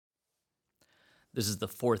This is the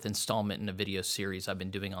fourth installment in a video series I've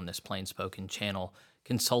been doing on this Plain Spoken channel,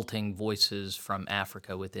 consulting voices from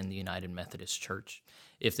Africa within the United Methodist Church.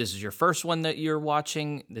 If this is your first one that you're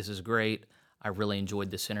watching, this is great. I really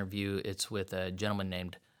enjoyed this interview. It's with a gentleman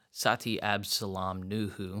named Sati Absalom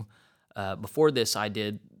Nuhu. Before this, I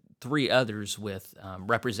did three others with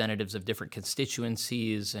representatives of different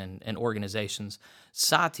constituencies and organizations.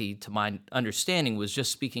 Sati, to my understanding, was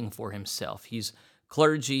just speaking for himself. He's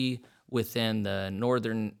clergy within the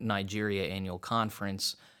Northern Nigeria Annual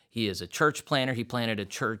Conference. He is a church planter. He planted a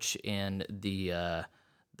church in the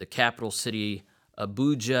capital city,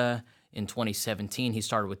 Abuja, in 2017. He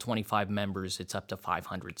started with 25 members. It's up to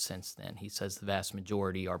 500 since then. He says the vast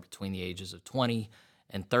majority are between the ages of 20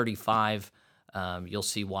 and 35. You'll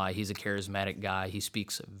see why. He's a charismatic guy. He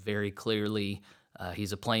speaks very clearly.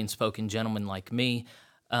 He's a plain-spoken gentleman like me.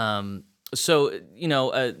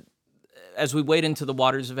 As we wade into the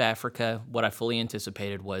waters of Africa, what I fully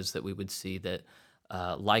anticipated was that we would see that,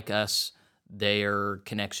 like us, their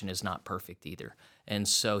connection is not perfect either. And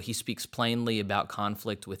so he speaks plainly about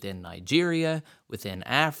conflict within Nigeria, within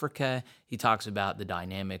Africa. He talks about the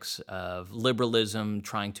dynamics of liberalism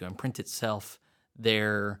trying to imprint itself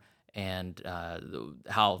there, and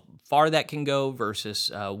how far that can go versus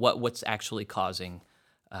what's actually causing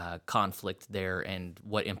conflict there and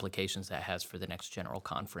what implications that has for the next general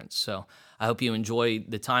conference. So I hope you enjoy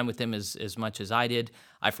the time with him as much as I did.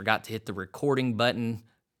 I forgot to hit the recording button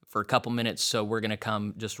for a couple minutes, so we're going to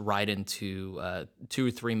come just right into 2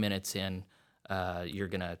 or 3 minutes in. We're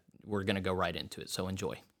going to go right into it, so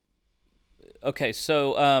enjoy. Okay,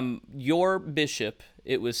 so your bishop,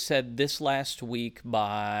 it was said this last week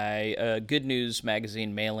by Good News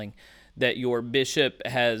Magazine mailing that your bishop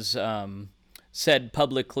has said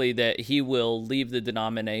publicly that he will leave the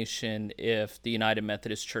denomination if the United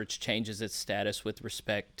Methodist Church changes its status with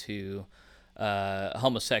respect to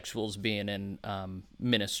homosexuals being in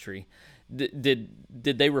ministry. Did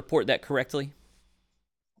they report that correctly?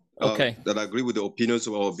 Okay. That I agree with the opinions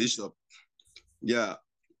of our bishop. Yeah.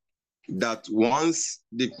 That once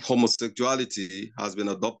the homosexuality has been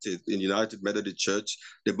adopted in United Methodist Church,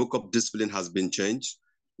 the book of discipline has been changed.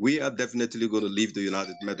 We are definitely going to leave the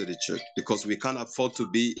United Methodist Church because we can't afford to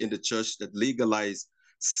be in the church that legalized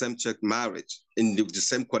same-sex marriage in the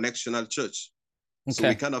same connectional church. Okay. So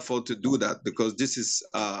we can't afford to do that because this is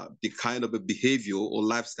the kind of a behavior or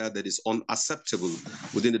lifestyle that is unacceptable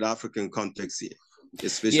within the African context here,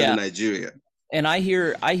 especially Nigeria. And I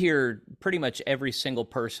hear pretty much every single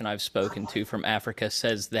person I've spoken to from Africa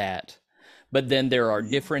says that, but then there are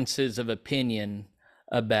differences of opinion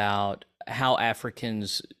about how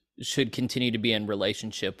Africans should continue to be in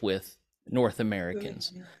relationship with North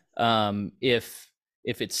Americans. If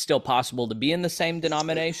it's still possible to be in the same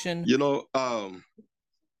denomination.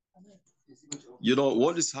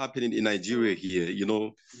 What is happening in Nigeria here,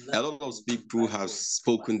 a lot of people have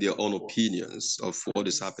spoken their own opinions of what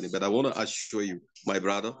is happening. But I want to assure you, my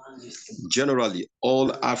brother, generally,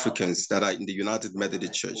 all Africans that are in the United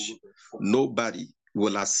Methodist Church, nobody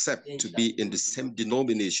will accept to be in the same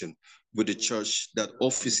denomination with the church that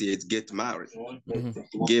officiates gay marriage.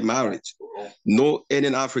 No any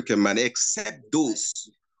African man, except those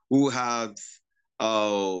who have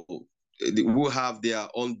their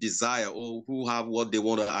own desire or who have what they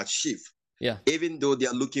want to achieve. Yeah. Even though they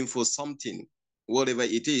are looking for something, whatever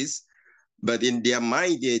it is, but in their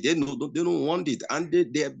mind, they don't want it. And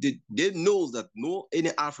they know that no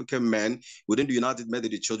any African man within the United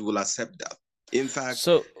Methodist Church will accept that. In fact,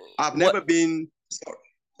 I've never been,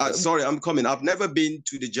 I've never been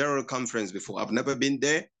to the General Conference before. I've never been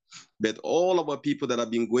there, but all of our people that have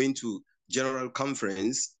been going to General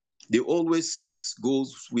Conference, they always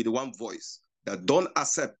goes with one voice that don't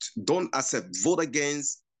accept, vote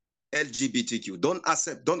against LGBTQ, don't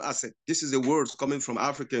accept. This is the words coming from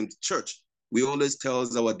African church. We always tell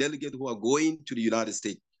our delegates who are going to the United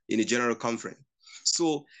States in a General Conference.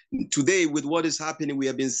 So today, with what is happening, we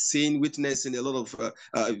have been witnessing a lot of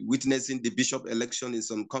witnessing the bishop election in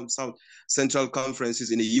some central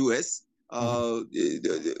conferences in the U.S.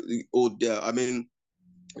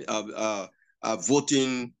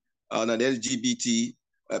 Voting on an LGBT,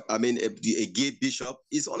 a gay bishop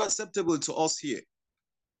is unacceptable to us here.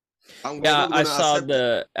 I saw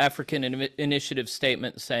the African Initiative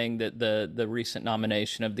statement saying that the recent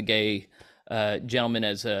nomination of the gay gentleman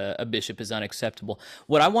as a bishop is unacceptable.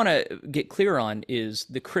 What I want to get clear on is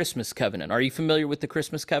the Christmas covenant. Are you familiar with the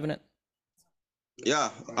Christmas covenant? Yeah,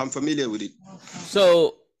 I'm familiar with it.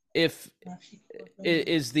 So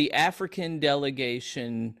is the African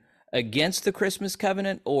delegation against the Christmas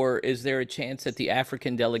covenant, or is there a chance that the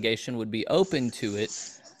African delegation would be open to it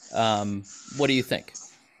What do you think?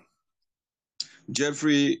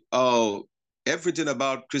 Jeffrey, everything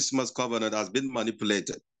about Christmas covenant has been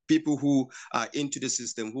manipulated. People who are into the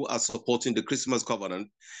system, who are supporting the Christmas covenant,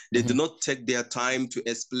 they do not take their time to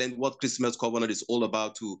explain what Christmas covenant is all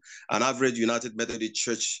about to an average United Methodist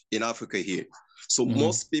church in Africa here. So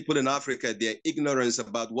most people in Africa, they're ignorant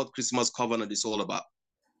about what Christmas covenant is all about.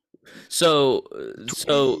 So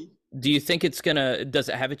do you think does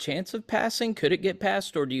it have a chance of passing? Could it get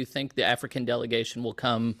passed? Or do you think the African delegation will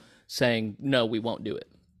come saying, no, we won't do it?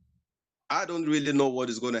 I don't really know what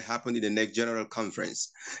is going to happen in the next general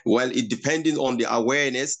conference. Well, it depends on the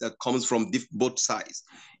awareness that comes from both sides.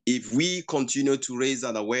 If we continue to raise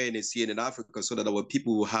an awareness here in Africa so that our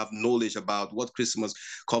people will have knowledge about what Christmas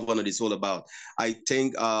covenant is all about, I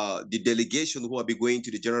think the delegation who will be going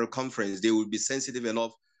to the general conference, they will be sensitive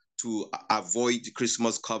enough to avoid the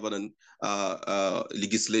Christmas covenant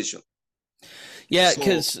legislation. Yeah,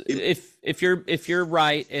 because so if you're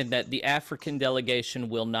right in that the African delegation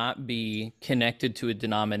will not be connected to a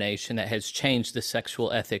denomination that has changed the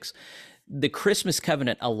sexual ethics, the Christmas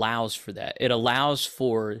covenant allows for that. It allows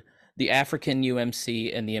for the African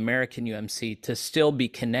UMC and the American UMC to still be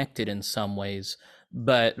connected in some ways,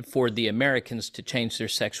 but for the Americans to change their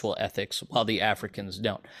sexual ethics while the Africans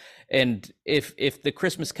don't. And if the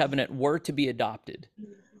Christmas covenant were to be adopted,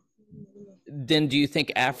 then do you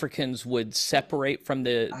think Africans would separate from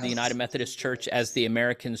the United Methodist Church as the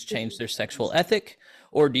Americans change their sexual ethic?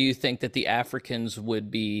 Or do you think that the Africans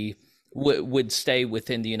would stay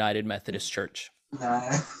within the United Methodist Church?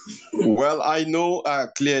 Well, I know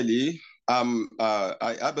clearly,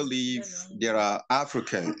 I believe there are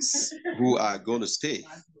Africans who are going to stay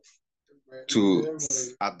to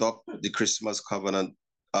adopt the Christmas covenant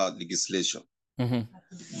legislation.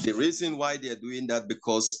 The reason why they're doing that,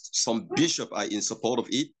 because some bishops are in support of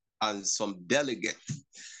it and some delegates.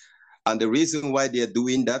 And the reason why they're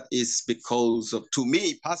doing that is because to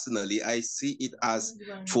me personally, I see it as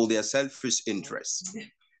for their selfish interests.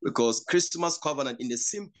 Because Christmas covenant, in the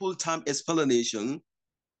simple term explanation,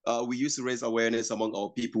 we used to raise awareness among our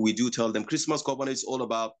people. We do tell them Christmas covenant is all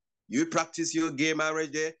about you practice your gay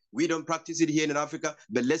marriage there. We don't practice it here in Africa,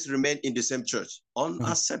 but let's remain in the same church.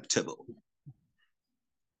 Unacceptable.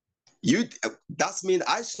 That means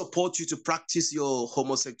I support you to practice your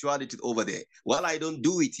homosexuality over there. Well, I don't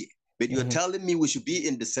do it here, but you're telling me we should be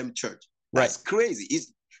in the same church. That's crazy.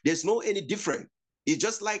 There's no any different. It's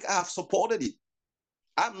just like I've supported it.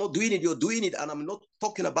 I'm not doing it, you're doing it, and I'm not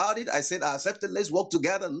talking about it. I said I accept it, let's work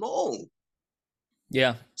together. No.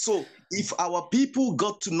 Yeah. So if our people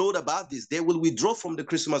got to know about this, they will withdraw from the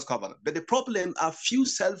Christmas covenant. But the problem are few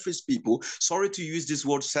selfish people, sorry to use this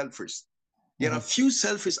word selfish. There are few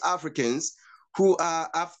selfish Africans who are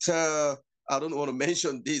after, I don't want to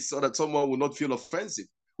mention this so that someone will not feel offensive,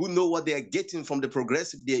 who know what they are getting from the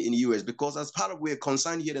progressive there in the US. Because as part of we're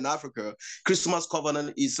concerned here in Africa, Christmas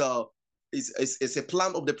covenant is a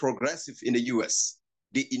plan of the progressive in the US.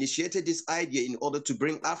 They initiated this idea in order to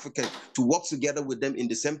bring Africa to work together with them in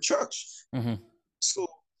the same church. So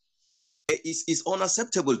it's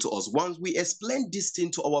unacceptable to us. Once we explain this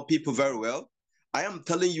thing to our people very well, I am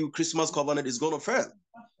telling you, Christmas covenant is going to fail.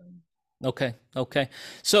 Okay.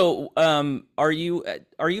 So, are you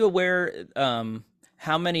aware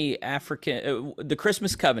how many the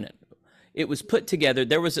Christmas covenant? It was put together.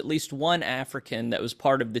 There was at least one African that was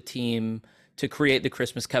part of the team to create the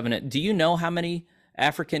Christmas covenant. Do you know how many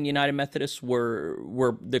African United Methodists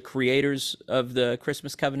were the creators of the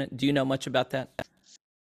Christmas covenant? Do you know much about that?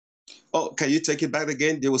 Oh, can you take it back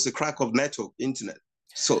again? There was a crack of network, internet.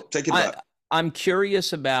 So take it back. I'm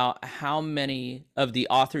curious about how many of the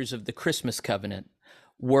authors of the Christmas covenant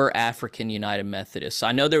were African United Methodists.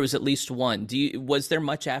 I know there was at least one. Was there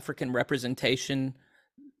much African representation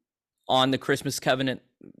on the Christmas covenant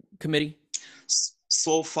committee?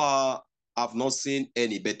 So far, I've not seen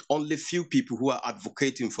any, but only few people who are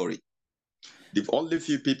advocating for it. The only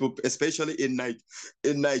few people, especially in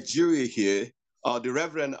Nigeria here, the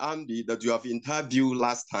Reverend Andy that you have interviewed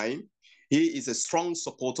last time, he is a strong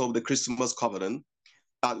supporter of the Christmas covenant,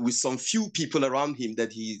 with some few people around him that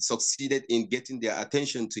he succeeded in getting their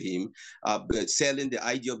attention to him, selling the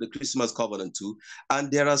idea of the Christmas covenant to. And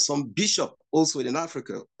there are some bishops also in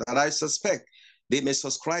Africa that I suspect they may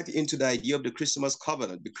subscribe into the idea of the Christmas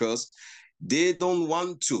covenant because they don't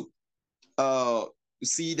want to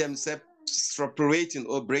see themselves separating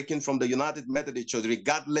or breaking from the United Methodist Church,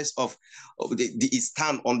 regardless of the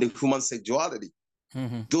stand on the human sexuality.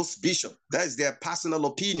 Those bishops, that is their personal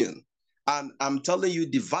opinion. And I'm telling you,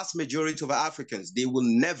 the vast majority of Africans, they will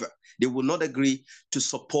not agree to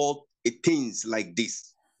support things like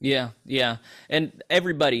this. Yeah, yeah. And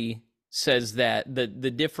everybody says that the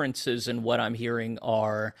differences in what I'm hearing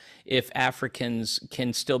are if Africans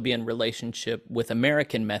can still be in relationship with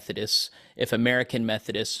American Methodists, if American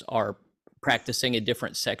Methodists are practicing a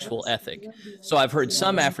different sexual ethic. So I've heard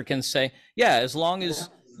some Africans say, yeah, as long as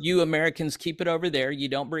you Americans keep it over there, you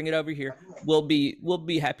don't bring it over here, we'll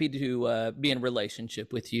be happy to be in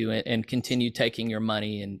relationship with you and continue taking your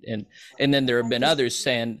money. And then there have been others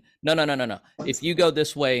saying, no, no, no, no, no. If you go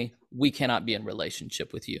this way, we cannot be in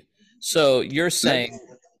relationship with you. So you're saying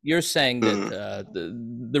that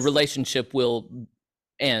Mhm. the relationship will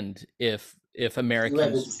end if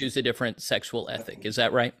Americans choose a different sexual ethic. Is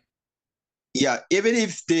that right? Yeah, even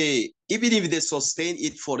if they sustain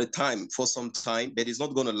it for some time, but it's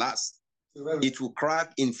not going to last. It will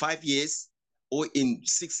crack in 5 years or in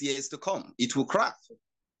 6 years to come. It will crack.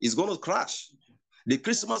 It's going to crash. The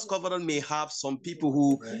Christmas covenant may have some people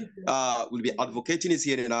who will be advocating it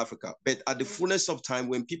here in Africa, but at the fullness of time,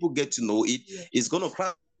 when people get to know it, it's going to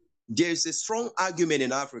crash. There is a strong argument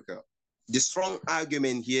in Africa, the strong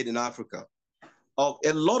argument here in Africa. Of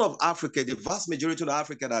a lot of Africa, the vast majority of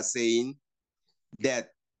Africa are saying that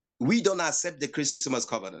we don't accept the Christmas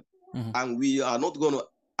covenant, Mm-hmm. and we are not going to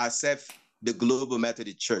accept the global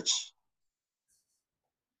Methodist Church.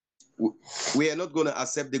 We are not going to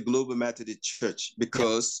accept the global Methodist Church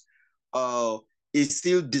because it's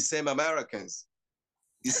still the same Americans.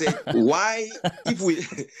 He said, why, if we,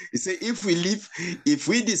 he said, if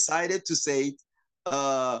we decided to say,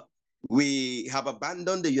 we have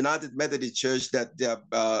abandoned the United Methodist Church,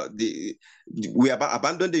 we have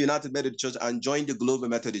abandoned the United Methodist Church and joined the Global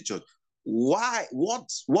Methodist Church. Why?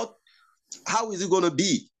 How is it going to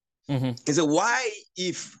be? Mm-hmm. He said, why,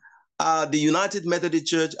 if the United Methodist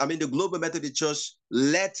Church, the Global Methodist Church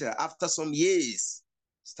later, after some years,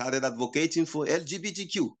 started advocating for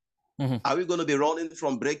LGBTQ, Mm-hmm. are we going to be running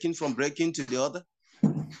from breaking to the other?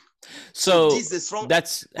 So this is strong.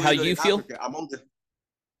 that's how you feel? Africa, among the,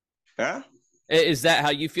 huh? Is that how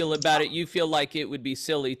you feel about it? You feel like it would be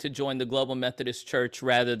silly to join the Global Methodist Church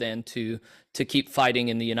rather than to keep fighting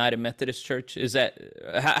in the United Methodist Church? Is that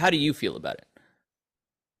how do you feel about it?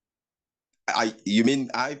 You mean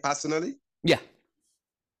I personally? Yeah.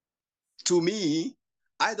 To me,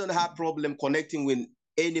 I don't have problem connecting with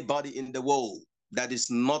anybody in the world that is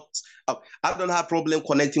not. I don't have problem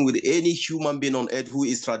connecting with any human being on earth who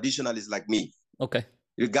is traditionalist like me. Okay.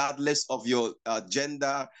 Regardless of your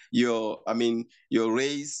gender, your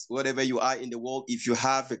race, whatever you are in the world, if you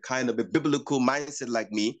have a kind of a biblical mindset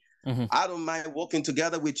like me, mm-hmm. I don't mind working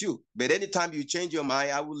together with you. But anytime you change your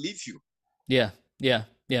mind, I will leave you. Yeah, yeah,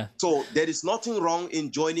 yeah. So there is nothing wrong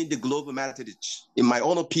in joining the Global Methodist, in my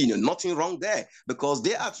own opinion. Nothing wrong there, because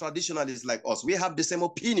they are traditionalists like us. We have the same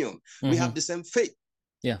opinion. Mm-hmm. We have the same faith.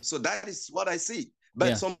 Yeah. So that is what I see.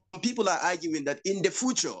 But some people are arguing that in the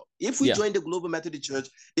future, if we join the Global Methodist Church,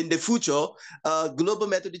 in the future, Global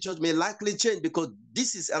Methodist Church may likely change, because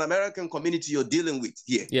this is an American community you're dealing with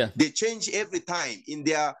here. Yeah. They change every time in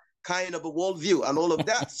their kind of a worldview and all of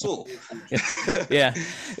that. So, yeah.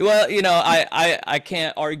 Well, I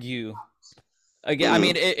can't argue. Again, I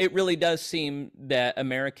mean, it really does seem that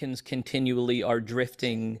Americans continually are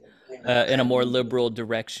drifting in a more liberal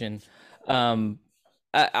direction.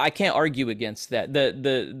 I can't argue against that.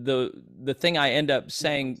 The thing I end up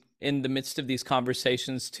saying in the midst of these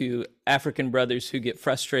conversations to African brothers who get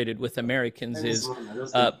frustrated with Americans is,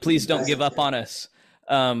 please don't give up on us.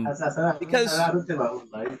 Because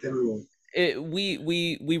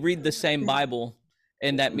we read the same Bible,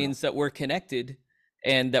 and that means that we're connected,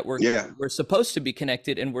 and that we're supposed to be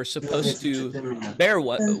connected, and we're supposed to bear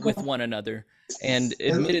with one another. And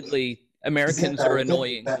admittedly, Americans are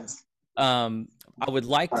annoying. I would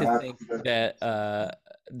like to think that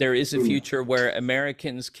there is a future where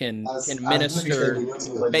Americans can minister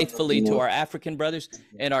faithfully to our African brothers,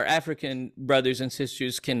 and our African brothers and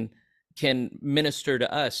sisters can minister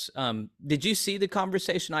to us. Did you see the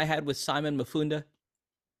conversation I had with Simon Mafunda?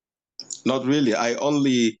 Not really. I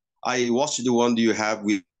watched the one you have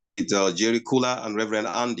with Jerry Kula and Reverend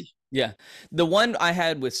Andy. Yeah, the one I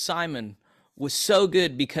had with Simon was so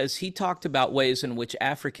good because he talked about ways in which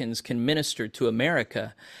Africans can minister to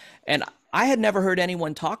America. And I had never heard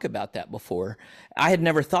anyone talk about that before. I had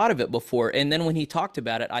never thought of it before. And then when he talked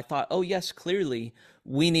about it, I thought, oh, yes, clearly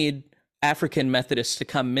we need African Methodists to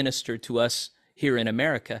come minister to us here in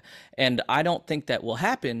America. And I don't think that will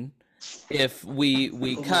happen if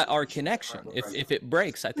we cut our connection. If it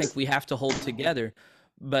breaks, I think we have to hold together.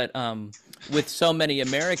 But with so many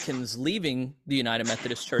Americans leaving the United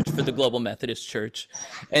Methodist Church for the Global Methodist Church,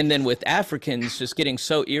 and then with Africans just getting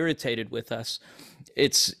so irritated with us,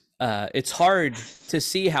 it's it's hard to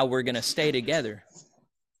see how we're going to stay together.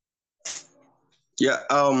 Yeah.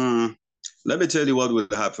 Let me tell you what will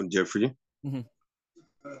happen, Jeffrey. Mm-hmm.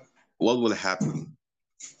 What will happen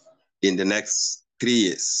in the next 3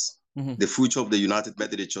 years? Mm-hmm. The future of the United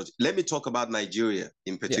Methodist Church. Let me talk about Nigeria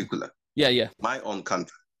in particular. Yeah. My own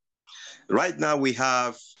country. Right now, we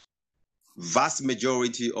have vast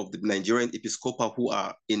majority of the Nigerian Episcopal who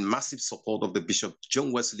are in massive support of the Bishop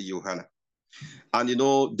John Wesley Yohana. And you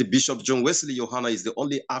know, the Bishop John Wesley Yohana is the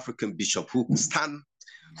only African bishop who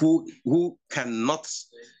cannot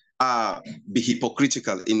be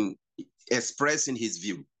hypocritical in expressing his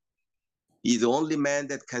view. He's the only man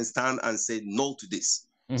that can stand and say no to this.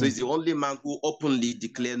 Mm-hmm. So he's the only man who openly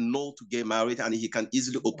declared no to gay marriage, and he can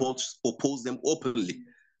easily oppose them openly.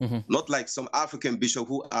 Mm-hmm. Not like some African bishops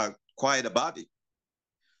who are quiet about it.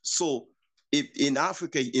 So if in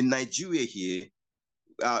Africa, in Nigeria here,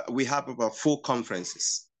 we have about 4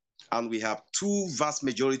 conferences, and we have 2 vast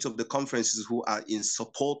majority of the conferences who are in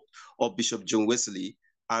support of Bishop John Wesley,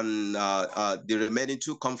 and the remaining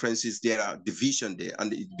 2 conferences, there are division there,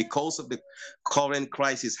 and because of the current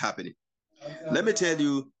crisis happening. Let me tell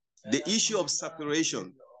you, the issue of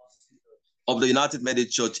separation of the United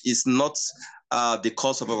Methodist Church is not the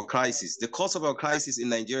cause of our crisis. The cause of our crisis in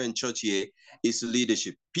Nigerian church here is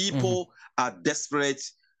leadership. People are desperate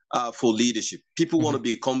for leadership. People want to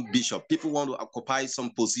become bishop. People want to occupy some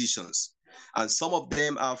positions, and some of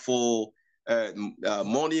them are for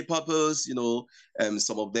money purpose. You know,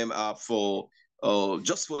 some of them are for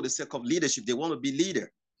just for the sake of leadership. They want to be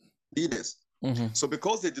leaders. So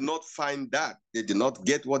because they did not find that, they did not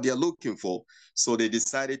get what they're looking for, so they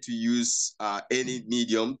decided to use any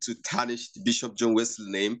medium to tarnish Bishop John Wesley's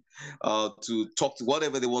name, to talk to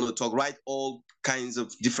whatever they want to talk, write all kinds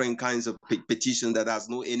of different kinds of petitions that has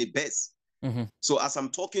no any base. So as I'm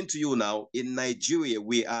talking to you now, in Nigeria,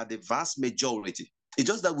 we are the vast majority. It's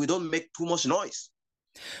just that we don't make too much noise.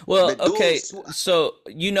 Well, okay, so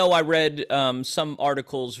you know, I read some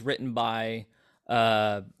articles written by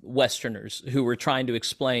Westerners who were trying to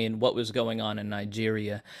explain what was going on in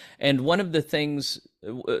Nigeria. And one of the things,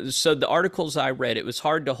 so the articles I read, it was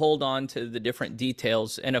hard to hold on to the different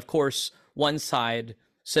details. And of course, one side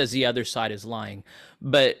says the other side is lying.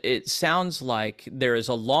 But it sounds like there is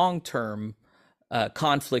a long-term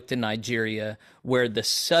conflict in Nigeria where the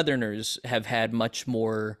Southerners have had much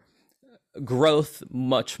more growth,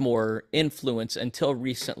 much more influence until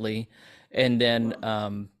recently. And then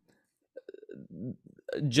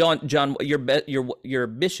John, your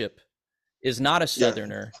bishop is not a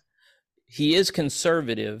Southerner. Yeah. He is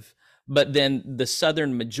conservative, but then the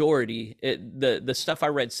Southern majority, the stuff I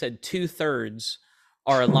read said 2/3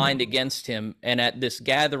 are aligned against him. And at this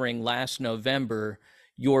gathering last November,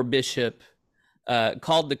 your bishop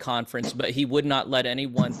called the conference, but he would not let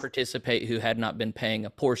anyone participate who had not been paying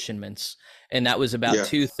apportionments. And that was about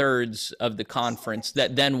 2/3 of the conference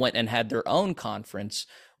that then went and had their own conference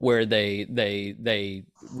where they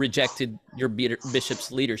rejected your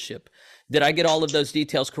bishop's leadership. Did I get all of those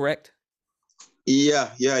details correct? Yeah.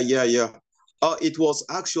 It was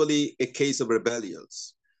actually a case of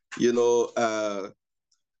rebellions. You know,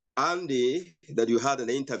 Andy, that you had an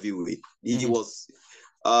interview with, he was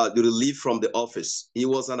relieved from the office. He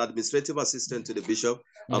was an administrative assistant to the bishop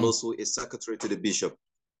and also a secretary to the bishop.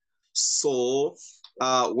 So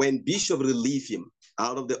when Bishop relieved him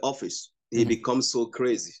out of the office, he becomes so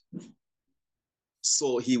crazy.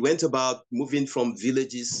 So he went about moving from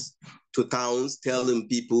villages to towns, telling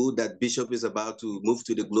people that Bishop is about to move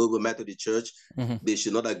to the Global Methodist Church. They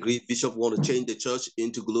should not agree. Bishop want to change the church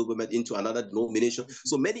into into another denomination.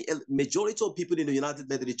 So majority of people in the United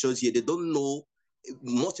Methodist Church here, they don't know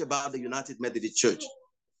much about the United Methodist Church.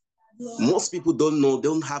 Most people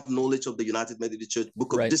don't have knowledge of the United Methodist Church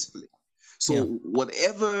Book of Discipline. So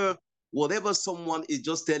whatever someone is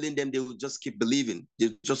just telling them, they will just keep believing. They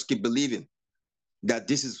just keep believing that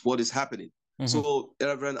this is what is happening. So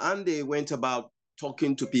Reverend Andy went about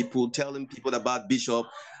talking to people, telling people about Bishop,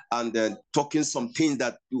 and then talking some things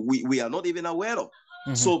that we are not even aware of.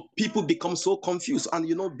 So people become so confused. And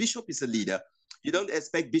you know, Bishop is a leader. You don't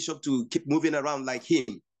expect Bishop to keep moving around like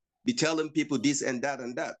him, be telling people this and that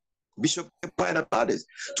and that. Bishop kept quiet about it,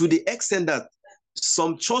 to the extent that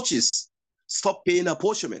some churches stop paying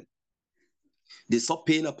apportionment. They stop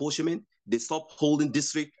paying apportionment. They stop holding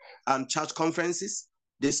district and church conferences.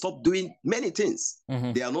 They stop doing many things.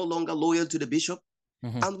 They are no longer loyal to the bishop.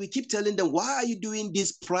 And we keep telling them, why are you doing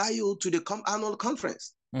this prior to the annual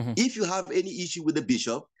conference? If you have any issue with the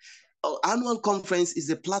bishop, annual conference is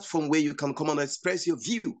a platform where you can come and express your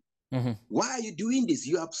view. Why are you doing this?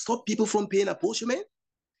 You have stopped people from paying apportionment.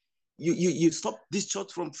 you stop this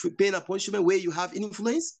church from paying apportionment where you have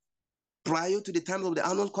influence prior to the time of the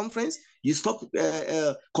annual conference. You stop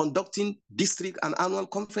conducting district and annual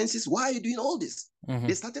conferences. Why are you doing all this?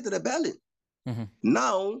 They started rebelling.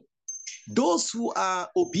 Now, those who are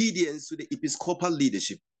obedient to the episcopal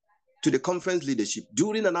leadership, to the conference leadership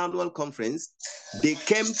during an annual conference, they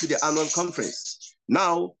came to the annual conference.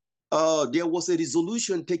 Now, there was a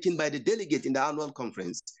resolution taken by the delegate in the annual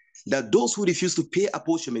conference that those who refuse to pay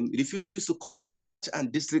apportionment, refuse to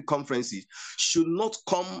and district conferences should not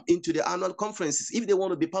come into the annual conferences. If they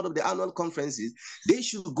want to be part of the annual conferences, they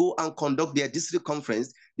should go and conduct their district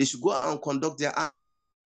conference. They should go and conduct their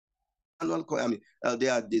annual,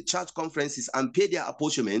 the church conferences and pay their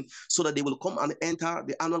apportionment so that they will come and enter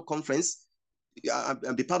the annual conference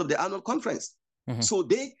and be part of the annual conference. So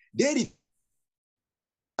they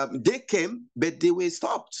came, but they were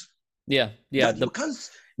stopped. Yeah.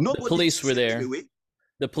 The police were there.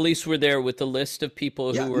 The police were there with the list of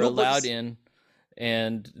people who were allowed in,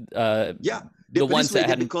 and the ones that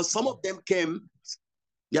had, because some of them came.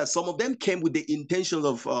 Yeah, some of them came with the intention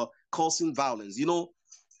of causing violence.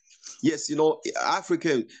 Yes,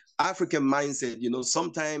 African mindset.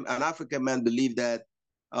 Sometimes an African man believes that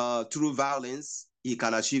through violence he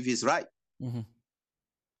can achieve his right.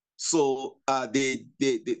 So their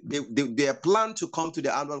plan to come to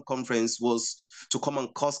the annual conference was to come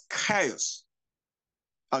and cause chaos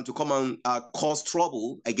and to come and cause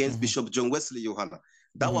trouble against Bishop John Wesley Yohana.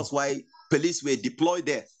 That was why police were deployed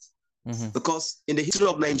there. Because in the history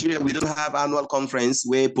of Nigeria, we don't have annual conference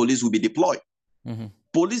where police will be deployed.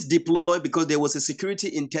 Police deployed because there was a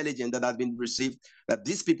security intelligence that had been received that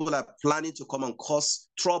these people are planning to come and cause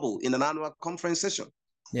trouble in an annual conference session.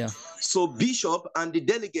 Yeah. So Bishop and the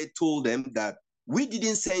delegate told them that we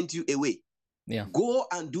didn't send you away. Yeah. Go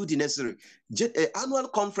and do the necessary. Annual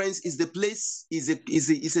conference is the place, is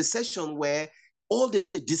a session where all the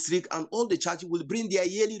district and all the churches will bring their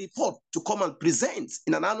yearly report to come and present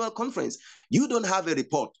in an annual conference. You don't have a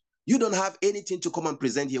report. You don't have anything to come and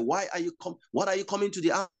present here. What are you coming to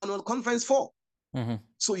the annual conference for?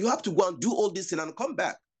 So you have to go and do all this and come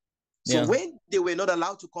back. So when they were not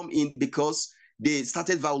allowed to come in because they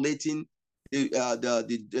started violating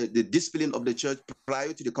the discipline of the church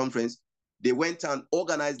prior to the conference, they went and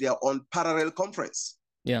organized their own parallel conference.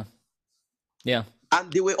 Yeah.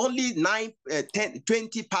 And there were only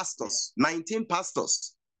 20 pastors, 19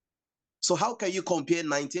 pastors. So how can you compare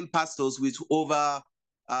 19 pastors with over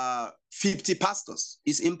 50 pastors?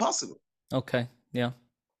 It's impossible. Okay. Yeah.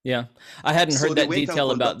 I hadn't heard that detail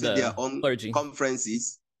about the clergy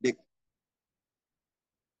conferences.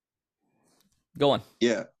 Go on.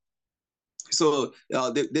 Yeah. So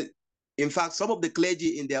in fact, some of the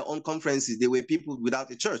clergy in their own conferences, they were people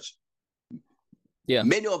without a church. Yeah.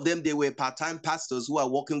 Many of them, they were part-time pastors who are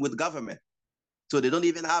working with government. So they don't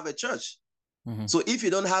even have a church. So if you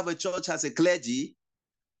don't have a church as a clergy,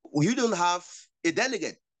 you don't have a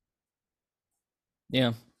delegate.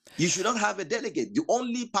 Yeah. You should not have a delegate. The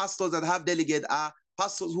only pastors that have delegate are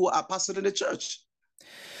pastors who are pastors in the church.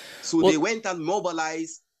 So they went and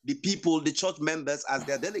mobilized the people, the church members as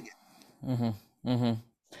their delegate.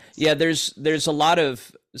 Yeah, there's a lot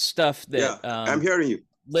of stuff that I'm hearing you.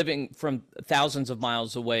 Living from thousands of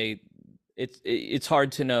miles away, it's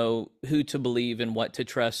hard to know who to believe and what to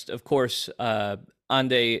trust. Of course,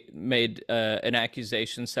 Ande made an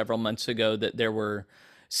accusation several months ago that there were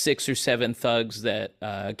 6 or 7 thugs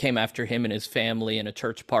that came after him and his family in a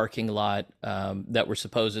church parking lot that were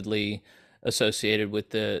supposedly associated with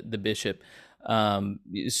the bishop.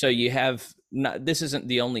 So you have this isn't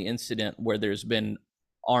the only incident where there's been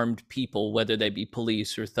armed people, whether they be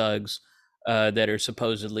police or thugs, that are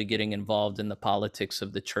supposedly getting involved in the politics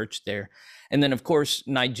of the church there. And then, of course,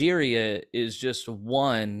 Nigeria is just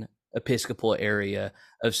one Episcopal area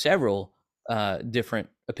of several different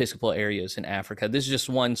Episcopal areas in Africa. This is just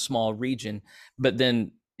one small region. But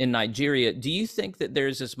then in Nigeria, do you think that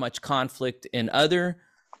there's as much conflict in other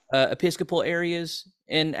Episcopal areas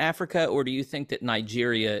in Africa, or do you think that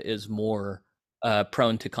Nigeria is more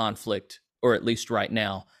prone to conflict, or at least right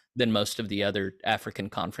now, than most of the other African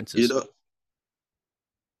conferences?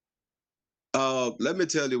 Let me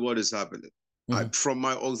tell you what is happening. From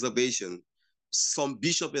my observation, some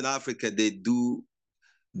bishops in Africa, they do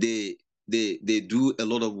a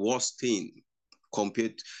lot of worse things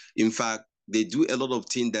compared. In fact, they do a lot of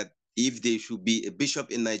things that if they should be a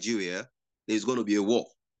bishop in Nigeria, there's going to be a war.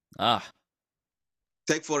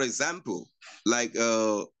 Take, for example, like,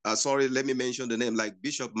 let me mention the name, like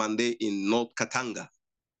Bishop Mande in North Katanga.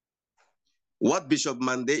 What Bishop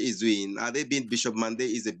Mande is doing, are they being Bishop Mande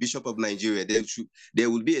is a bishop of Nigeria, there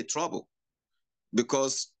will be a trouble.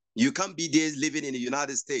 Because You can't be there living in the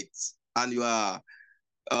United States and you are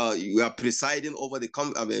presiding over the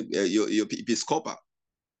your Episcopal.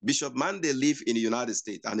 Bishop Monday live in the United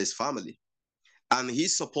States and his family, and he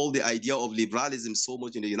support the idea of liberalism so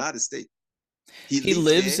much in the United States. He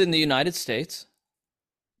lives in the United States.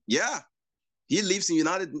 Yeah, he lives in the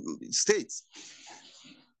United States.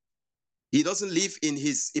 He doesn't live in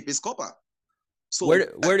his Episcopal. So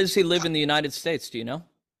where does he live in the United States? Do you know?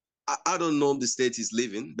 I don't know the state he's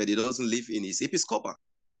living, but he doesn't live in his Episcopal.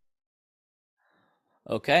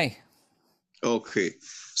 Okay. Okay.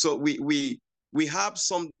 So we have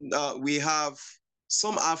some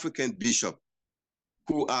African bishop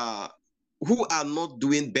who are not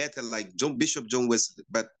doing better like Bishop John Wesley,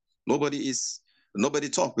 but nobody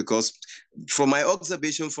talk, because from my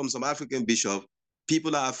observation from some African bishop,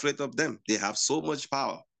 people are afraid of them. They have so much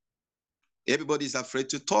power. Everybody's afraid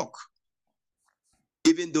to talk.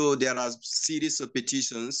 Even though there are series of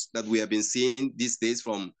petitions that we have been seeing these days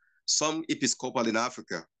from some Episcopal in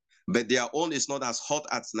Africa, but their own is not as hot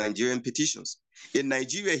as Nigerian petitions. In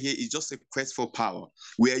Nigeria here, it's just a quest for power.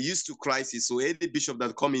 We are used to crisis, so any bishop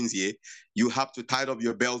that comes in here, you have to tie up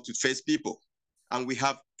your belt to face people. And we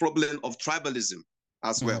have problem of tribalism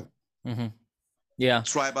as well. Mm-hmm. Yeah.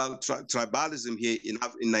 Tribalism here in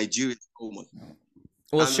Nigeria is common.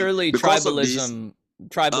 Well, and surely tribalism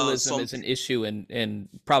is an issue in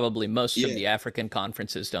probably most of the African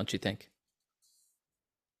conferences, don't you think?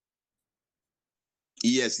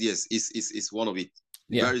 Yes, it's one of it.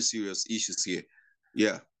 Yeah. Very serious issues here.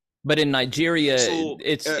 Yeah. But in Nigeria, so,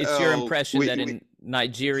 it's your impression that in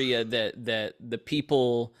Nigeria that the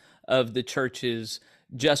people of the churches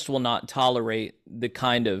just will not tolerate the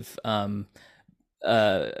kind of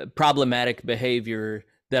problematic behavior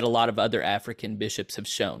that a lot of other African bishops have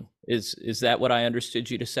shown. Is that what I understood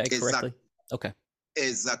you to say correctly? Okay.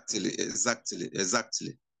 Exactly.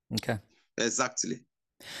 Okay. Exactly.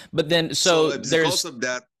 But then, so there's because of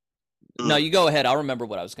that. No, you go ahead. I'll remember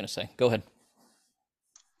what I was going to say. Go ahead.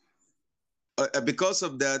 Because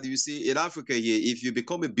of that, you see, in Africa here, if you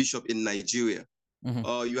become a bishop in Nigeria,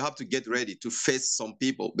 you have to get ready to face some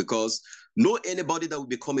people, because not anybody that will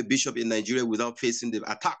become a bishop in Nigeria without facing the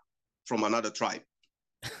attack from another tribe.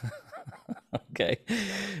 Okay,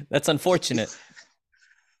 that's unfortunate.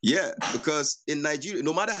 Yeah, because in Nigeria,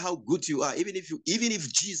 no matter how good you are, even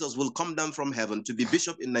if Jesus will come down from heaven to be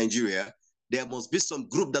bishop in Nigeria, there must be some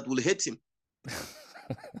group that will hate him.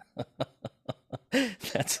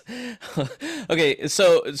 That's okay.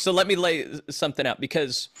 So let me lay something out,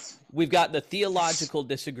 because we've got the theological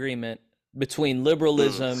disagreement between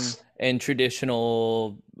liberalism and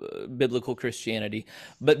traditional biblical Christianity,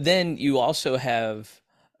 but then you also have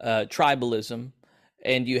tribalism,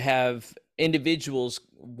 and you have individuals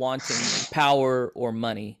wanting power or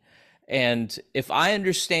money. And if I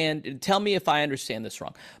understand, tell me if I understand this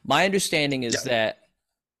wrong. My understanding is that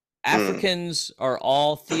Africans are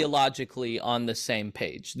all theologically on the same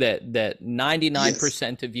page, that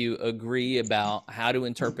 99% of you agree about how to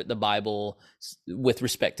interpret the Bible with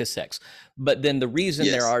respect to sex. But then the reason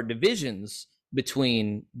there are divisions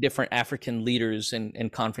between different African leaders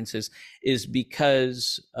and conferences is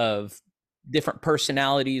because of different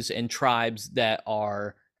personalities and tribes that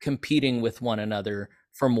are competing with one another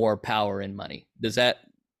for more power and money. Is that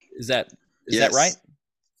right?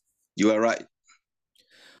 You are right.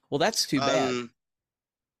 Well, that's too bad.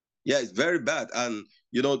 Yeah, it's very bad. And,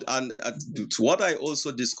 and what I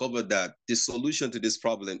also discovered, that the solution to this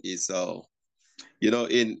problem is,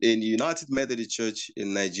 in United Methodist Church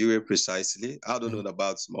in Nigeria precisely, I don't know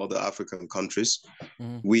about some other African countries,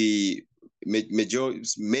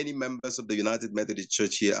 many members of the United Methodist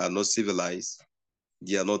Church here are not civilized.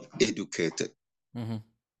 They are not educated.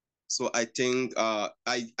 So I think I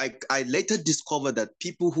later discovered that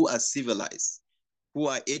people who are civilized, who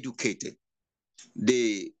are educated,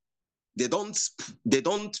 they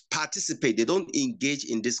don't participate, they don't engage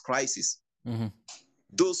in this crisis.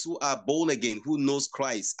 Those who are born again, who knows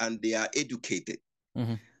Christ, and they are educated.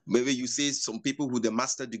 Maybe you see some people with a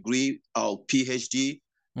master's degree or PhD,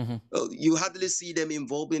 you hardly see them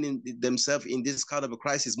involving themselves in this kind of a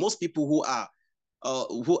crisis. Most people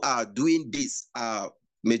who are doing this are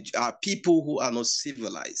people who are not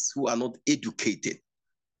civilized, who are not educated.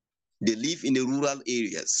 They live in the rural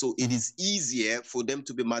areas, so it is easier for them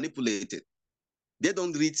to be manipulated. They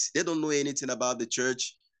don't read, they don't know anything about the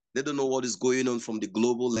church. They don't know what is going on from the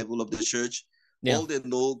global level of the church. All they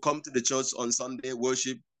know, come to the church on Sunday,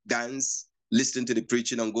 worship, dance, listen to the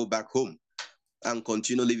preaching, and go back home and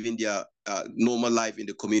continue living their normal life in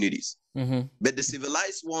the communities. But the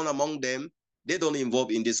civilized one among them, they don't involve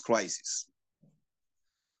in this crisis.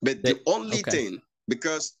 But the only thing,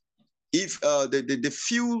 because if the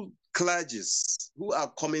few clergies who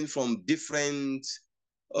are coming from different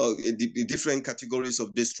different categories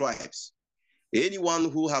of these tribes, anyone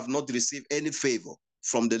who have not received any favor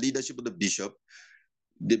from the leadership of the bishop,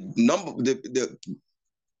 the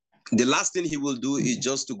last thing he will do is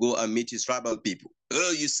just to go and meet his tribal people.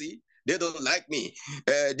 Oh, you see, they don't like me.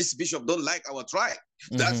 This bishop don't like our tribe.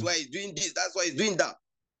 That's why he's doing this. That's why he's doing that.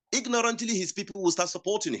 Ignorantly, his people will start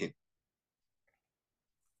supporting him.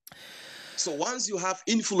 So once you have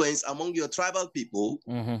influence among your tribal people,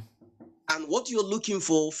 and what you're looking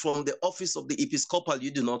for from the office of the episcopal,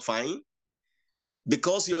 you do not find,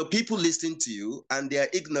 because your people listen to you and their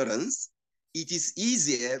ignorance, it is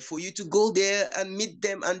easier for you to go there and meet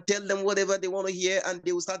them and tell them whatever they want to hear, and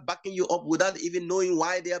they will start backing you up without even knowing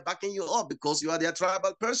why they are backing you up, because you are their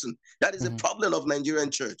tribal person. That is the problem of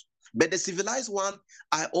Nigerian church. But the civilized one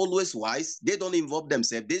are always wise. They don't involve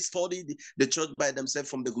themselves. They study the church by themselves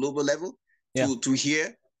from the global level to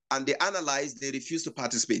here, and they analyze, they refuse to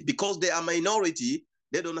participate. Because they are minority,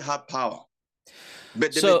 they don't have power.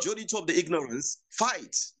 But the majority of the ignorance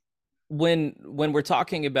fights. When we're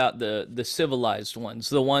talking about the civilized ones,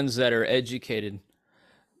 the ones that are educated,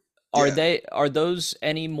 are those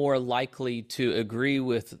any more likely to agree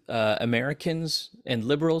with Americans and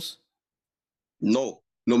liberals? No.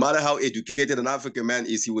 No matter how educated an African man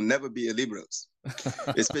is, he will never be a liberal,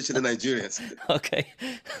 especially Nigerians. Okay.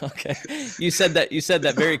 You said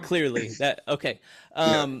that very clearly.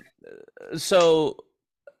 So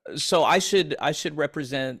I should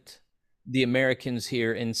represent the Americans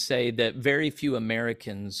here and say that very few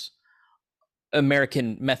American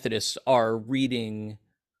Methodists are reading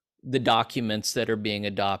the documents that are being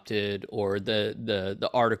adopted or the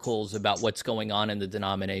articles about what's going on in the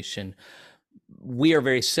denomination. We are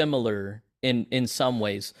very similar in some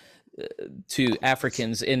ways to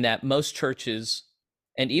Africans in that most churches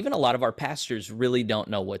and even a lot of our pastors really don't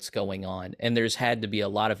know what's going on. And there's had to be a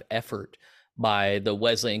lot of effort by the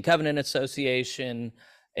Wesleyan Covenant Association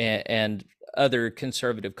and other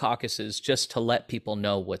conservative caucuses just to let people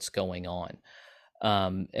know what's going on.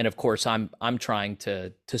 And of course, I'm trying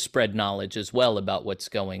to spread knowledge as well about what's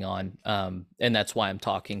going on. And that's why I'm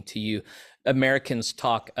talking to you. Americans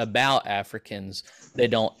talk about Africans. They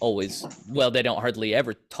don't hardly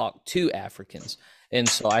ever talk to Africans. And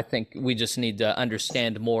so I think we just need to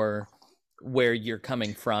understand more where you're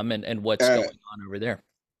coming from and what's going on over there.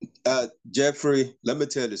 Jeffrey, let me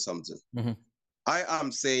tell you something. I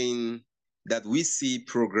am saying that we see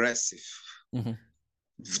progressive.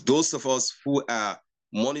 Those of us who are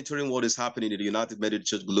monitoring what is happening in the United Methodist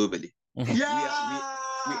Church globally,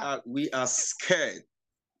 we are scared.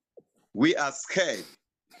 We are scared.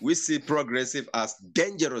 We see progressive as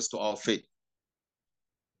dangerous to our faith.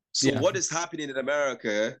 So what is happening in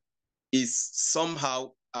America is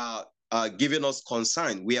somehow giving us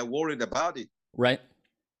concern. We are worried about it. Right.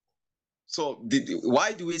 So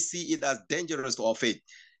why do we see it as dangerous to our faith?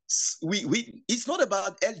 It's not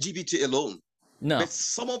about LGBT alone. No. But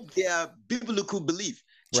some of their biblical belief,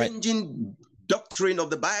 changing doctrine of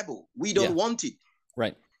the Bible, we don't want it.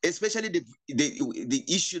 Right. Especially the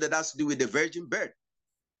issue that has to do with the virgin birth.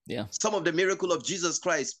 Yeah. Some of the miracle of Jesus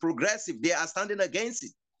Christ, progressive, they are standing against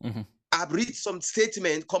it. I've read some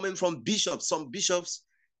statement coming from bishops, some bishops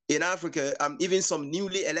in Africa, even some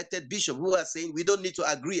newly elected bishops who are saying we don't need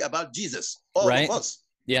to agree about Jesus, all of us.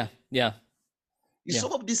 Yeah.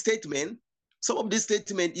 Some of this statement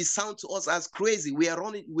is sound to us as crazy. We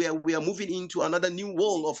are moving into another new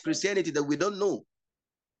world of Christianity that we don't know.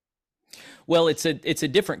 Well, it's a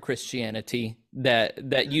different Christianity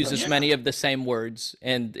that uses many of the same words,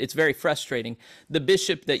 and it's very frustrating. The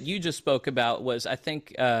bishop that you just spoke about was, I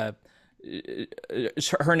think, her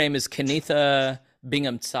name is Kenitha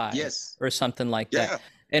Bingham Tsai, or something like that.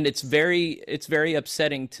 And it's very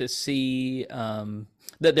upsetting to see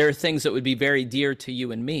that there are things that would be very dear to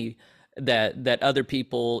you and me that other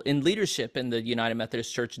people in leadership in the United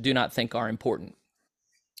Methodist Church do not think are important.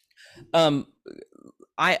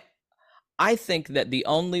 I think that the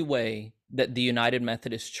only way that the United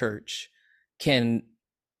Methodist Church can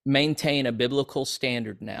maintain a biblical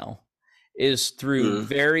standard now is through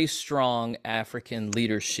very strong African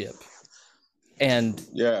leadership. And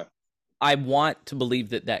I want to believe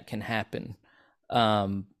that can happen.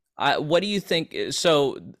 What do you think?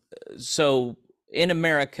 So in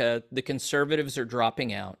America, the conservatives are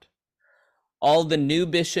dropping out. All the new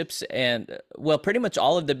bishops pretty much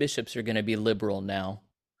all of the bishops are going to be liberal now.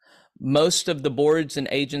 Most of the boards and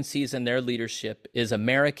agencies and their leadership is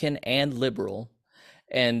American and liberal.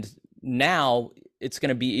 And now it's going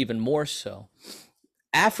to be even more so.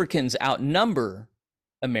 Africans outnumber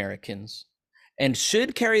Americans. and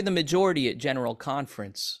should carry the majority at General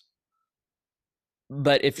Conference.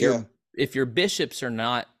 But if your bishops are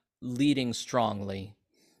not leading strongly,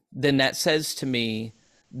 then that says to me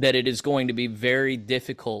that it is going to be very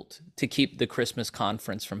difficult to keep the Christmas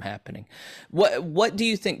conference from happening. What do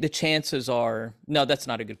you think the chances are? No, that's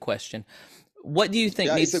not a good question. What do you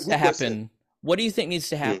think needs to happen? Question. What do you think needs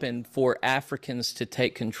to happen for Africans to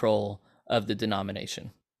take control of the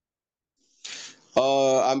denomination?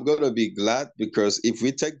 I'm going to be glad, because if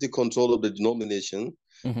we take the control of the denomination,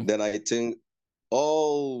 then I think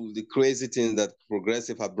all the crazy things that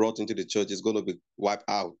progressive have brought into the church is going to be wiped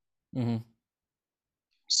out.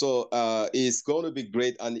 So it's going to be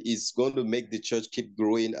great, and it's going to make the church keep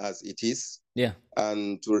growing as it is. Yeah.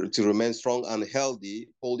 And to remain strong and healthy,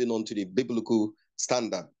 holding on to the biblical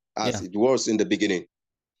standard as it was in the beginning.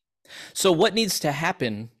 So what needs to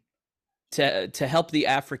happen to help the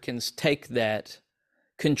Africans take that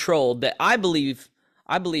control? That I believe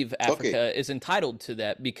Africa is entitled to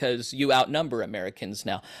that, because you outnumber Americans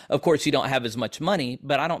now. Of course, you don't have as much money,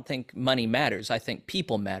 but I don't think money matters. I think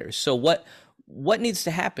people matter. So what needs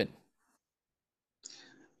to happen?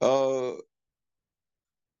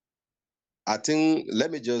 I think,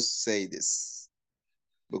 let me just say this,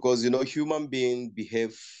 because, human beings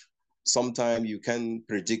behave, sometimes you can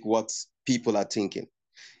predict what people are thinking.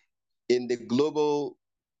 In the global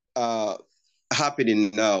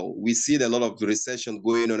happening now, we see a lot of recession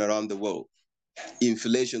going on around the world,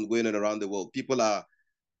 inflation going on around the world. People are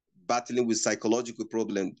battling with psychological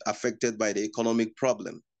problems affected by the economic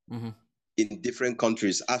problem. In different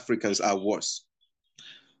countries, Africans are worse.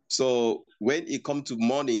 So when it comes to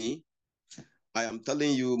money, I am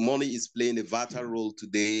telling you, money is playing a vital role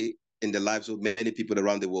today in the lives of many people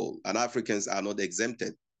around the world, and Africans are not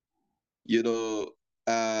exempted.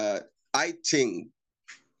 I think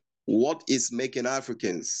what is making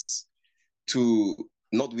Africans to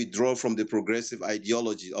not withdraw from the progressive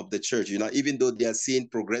ideology of the church, even though they are seeing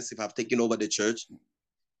progressive have taken over the church,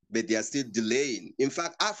 but they are still delaying. In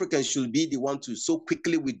fact, Africans should be the one to so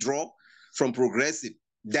quickly withdraw from progressive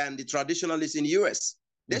than the traditionalists in the US.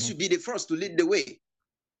 They should be the first to lead the way.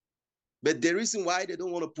 But the reason why they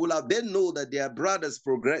don't want to pull out, they know that their brothers,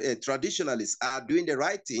 traditionalists, are doing the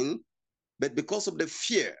right thing, but because of the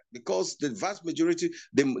fear, because the vast majority,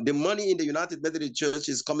 the money in the United Methodist Church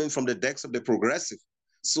is coming from the decks of the progressive.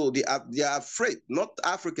 So they are afraid, not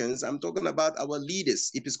Africans, I'm talking about our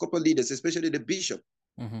leaders, Episcopal leaders, especially the bishop.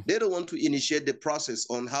 They don't want to initiate the process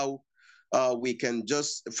on how we can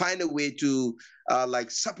just find a way to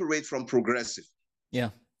separate from progressive. Yeah.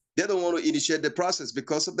 They don't want to initiate the process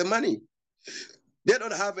because of the money. They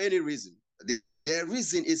don't have any reason. Their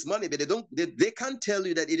reason is money, but they can't tell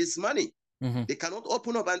you that it is money. They cannot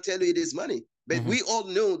open up and tell you it is money. But we all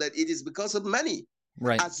know that it is because of money.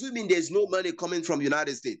 Right. Assuming there's no money coming from the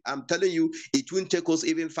United States, I'm telling you, it won't take us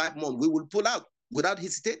even 5 months. We will pull out without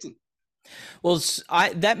hesitating. Well,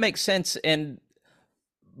 that makes sense.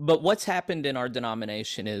 But what's happened in our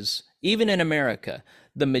denomination is, even in America,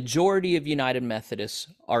 the majority of United Methodists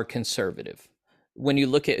are conservative. When you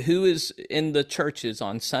look at who is in the churches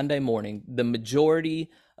on Sunday morning, the majority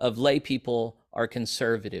of lay people are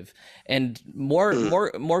conservative, and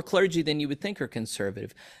more clergy than you would think are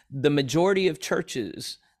conservative. The majority of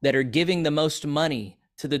churches that are giving the most money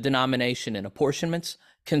to the denomination in apportionments,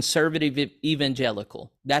 conservative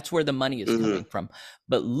evangelical. That's where the money is coming from.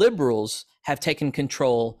 But liberals have taken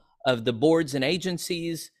control of the boards and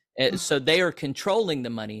agencies, so they are controlling the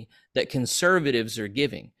money that conservatives are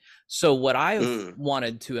giving. So what I've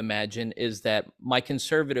wanted to imagine is that my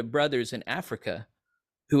conservative brothers in Africa,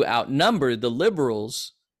 who outnumber the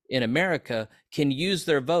liberals in America, can use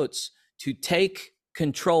their votes to take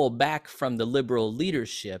control back from the liberal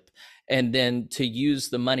leadership, and then to use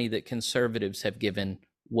the money that conservatives have given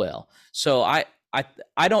well. So I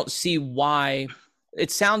don't see why.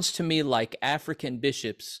 It sounds to me like African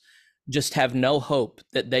bishops just have no hope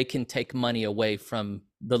that they can take money away from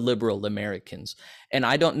the liberal Americans, and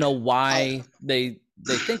I don't know why they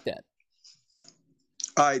think that.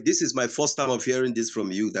 This is my first time of hearing this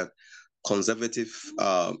from you, that conservative,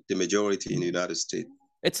 the majority in the United States.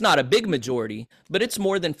 It's not a big majority, but it's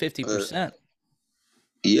more than 50%.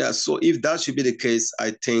 Yeah, so if that should be the case,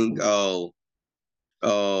 I think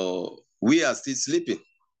we are still sleeping.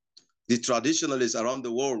 The traditionalists around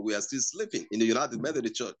the world, we are still sleeping in the United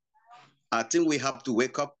Methodist Church. I think we have to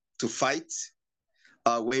wake up to fight.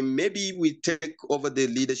 When maybe we take over the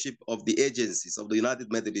leadership of the agencies of the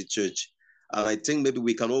United Methodist Church, and I think maybe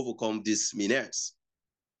we can overcome this menace.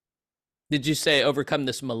 Did you say overcome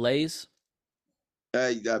this malaise?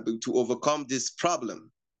 To overcome this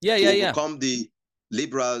problem. Yeah. Overcome the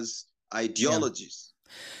liberals ideologies.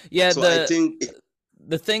 Yeah, so I think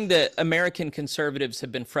the thing that American conservatives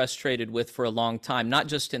have been frustrated with for a long time, not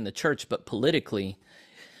just in the church but politically,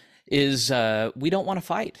 is we don't want to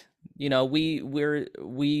fight. You know, we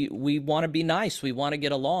want to be nice, we want to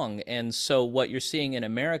get along, and so what you're seeing in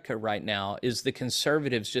America right now is the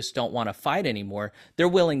conservatives just don't want to fight anymore. They're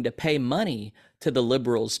willing to pay money to the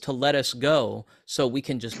liberals to let us go so we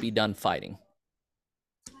can just be done fighting.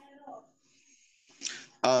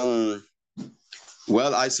 Well,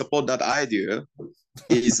 I support that idea.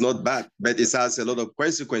 It's not bad, but it has a lot of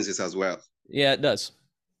consequences as well. Yeah, it does.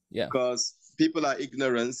 Yeah, because people are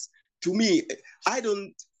ignorant. To me, I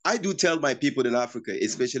do tell my people in Africa,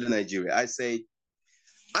 especially Nigeria, I say,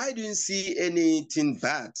 I didn't see anything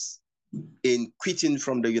bad in quitting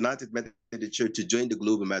from the United Methodist Church to join the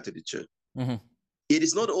Global Methodist Church. Mm-hmm. It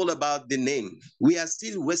is not all about the name. We are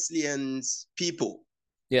still Wesleyans people.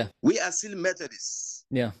 Yeah. We are still Methodists.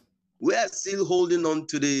 Yeah. We are still holding on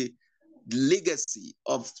to the legacy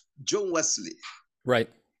of John Wesley. Right.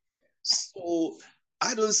 So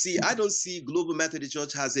I don't see Global Methodist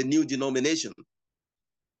Church as a new denomination.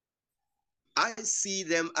 I see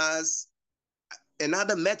them as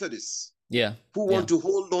another Methodist. Yeah. Who want to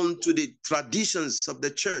hold on to the traditions of the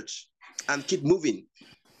church and keep moving.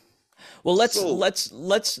 Well, let's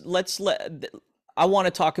I want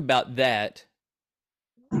to talk about that.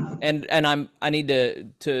 And I need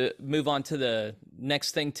to move on to the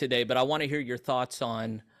next thing today, but I want to hear your thoughts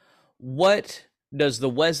on what does the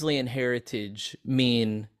Wesleyan heritage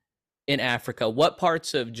mean in Africa? What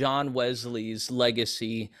parts of John Wesley's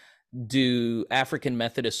legacy do African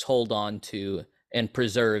Methodists hold on to and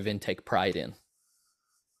preserve and take pride in?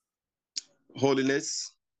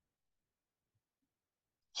 Holiness,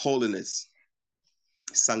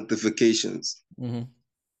 sanctifications. Mm-hmm.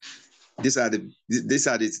 These are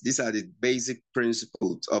the basic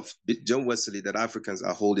principles of John Wesley that Africans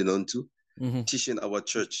are holding on to, mm-hmm. teaching our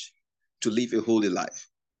church to live a holy life.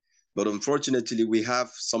 But unfortunately, we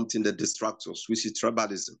have something that distracts us, which is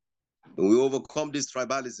tribalism. When we overcome this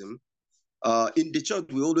tribalism, in the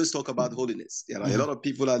church, we always talk about holiness. You know, mm-hmm. A lot of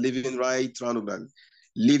people are living right, trying to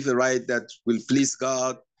live a right that will please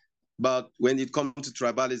God. But when it comes to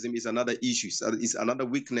tribalism, it's another issue. It's another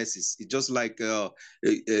weaknesses. It's just like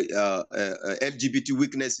LGBT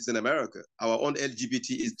weaknesses in America. Our own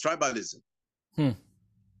LGBT is tribalism.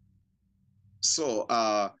 So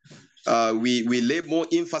we lay more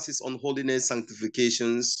emphasis on holiness,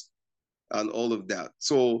 sanctifications, and all of that.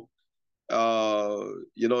 So,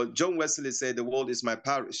 John Wesley said, the world is my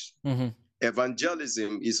parish. Mm-hmm.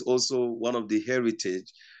 Evangelism is also one of the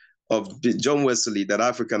heritage of John Wesley that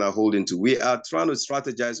Africans are holding to. We are trying to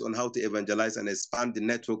strategize on how to evangelize and expand the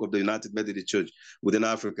network of the United Methodist Church within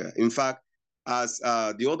Africa. In fact, as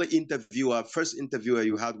the other first interviewer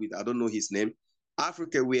you had with, I don't know his name,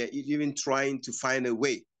 Africa, we are even trying to find a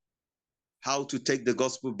way how to take the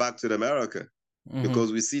gospel back to America, mm-hmm.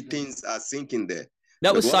 because we see things are sinking there.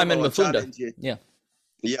 That was Simon Mafunda. Yeah.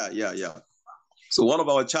 So one of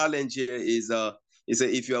our challenge here is that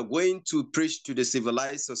if you are going to preach to the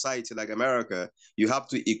civilized society like America, you have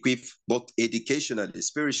to equip both educationally,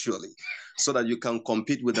 spiritually, so that you can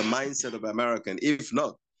compete with the mindset of American. If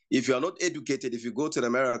not, if you are not educated, if you go to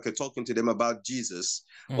America talking to them about Jesus,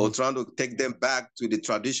 mm-hmm. or trying to take them back to the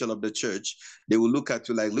tradition of the church, they will look at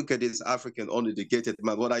you like, look at this African uneducated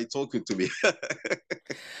man. What are you talking to me?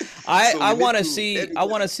 I want to see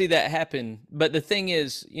that happen. But the thing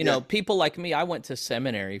is, people like me, I went to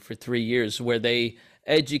seminary for 3 years where they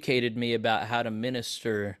educated me about how to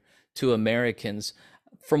minister to Americans.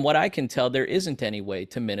 From what I can tell, there isn't any way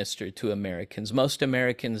to minister to Americans. Most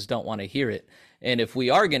Americans don't want to hear it. And if we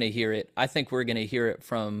are going to hear it, I think we're going to hear it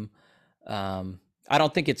from, I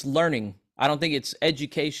don't think it's learning. I don't think it's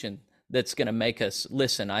education that's going to make us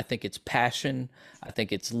listen. I think it's passion. I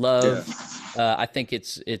think it's love. Yeah. I think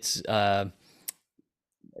it's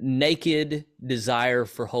naked desire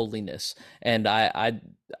for holiness. And I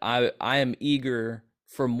am eager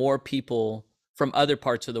for more people from other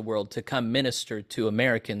parts of the world to come minister to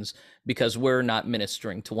Americans, because we're not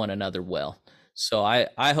ministering to one another well. So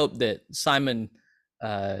I hope that Simon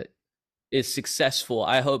is successful.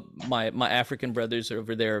 I hope my African brothers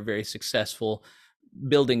over there are very successful,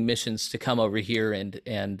 building missions to come over here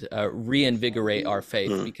and reinvigorate our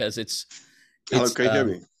faith, because it's can you hear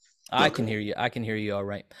me? I can hear you. I can hear you all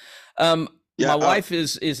right. My wife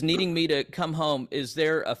is needing me to come home. Is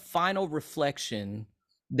there a final reflection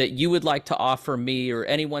that you would like to offer me or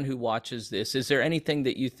anyone who watches this? Is there anything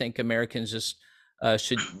that you think Americans just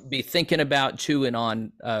should be thinking about, chewing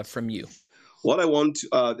on from you? What I want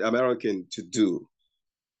the American to do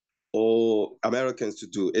or Americans to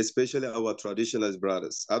do, especially our traditionalist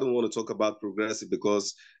brothers. I don't want to talk about progressive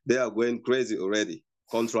because they are going crazy already,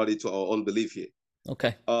 contrary to our own belief here.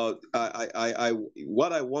 Okay.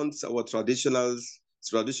 What I want our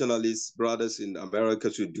traditionalist brothers in America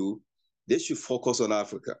to do, they should focus on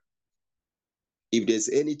Africa. If there's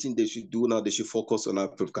anything they should do now, they should focus on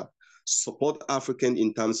Africa. Support African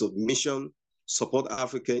in terms of mission, support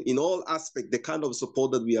African in all aspects, the kind of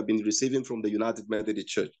support that we have been receiving from the United Methodist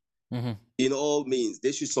Church. Mm-hmm. In all means,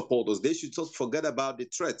 they should support us. They should just forget about the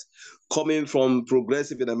threat coming from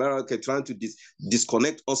progressive in America, trying to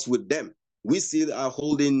disconnect us with them. We still are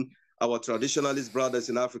holding our traditionalist brothers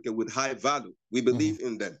in Africa with high value. We believe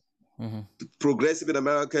in them. Mm-hmm. Progressive in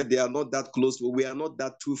America, they are not that close. We are not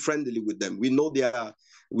that too friendly with them. We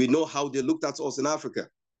know how they looked at us in Africa.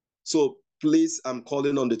 So please, I'm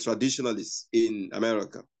calling on the traditionalists in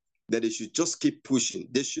America that they should just keep pushing.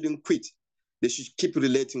 They shouldn't quit. They should keep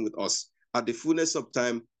relating with us. At the fullness of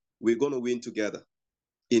time, we're going to win together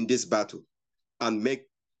in this battle and make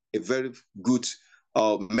a very good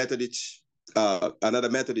another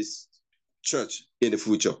Methodist church in the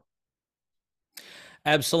future.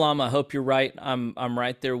 Absalom, I hope you're right. I'm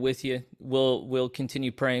right there with you. We'll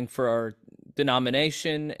continue praying for our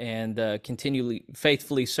denomination and continually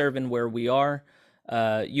faithfully serving where we are.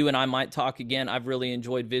 You and I might talk again. I've really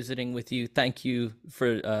enjoyed visiting with you. Thank you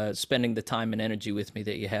for spending the time and energy with me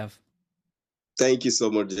that you have. Thank you so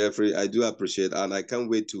much, Jeffrey. I do appreciate it, and I can't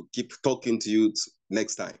wait to keep talking to you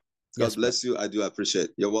next time. God bless you. I do appreciate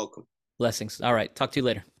it. You're welcome. Blessings. All right. Talk to you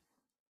later.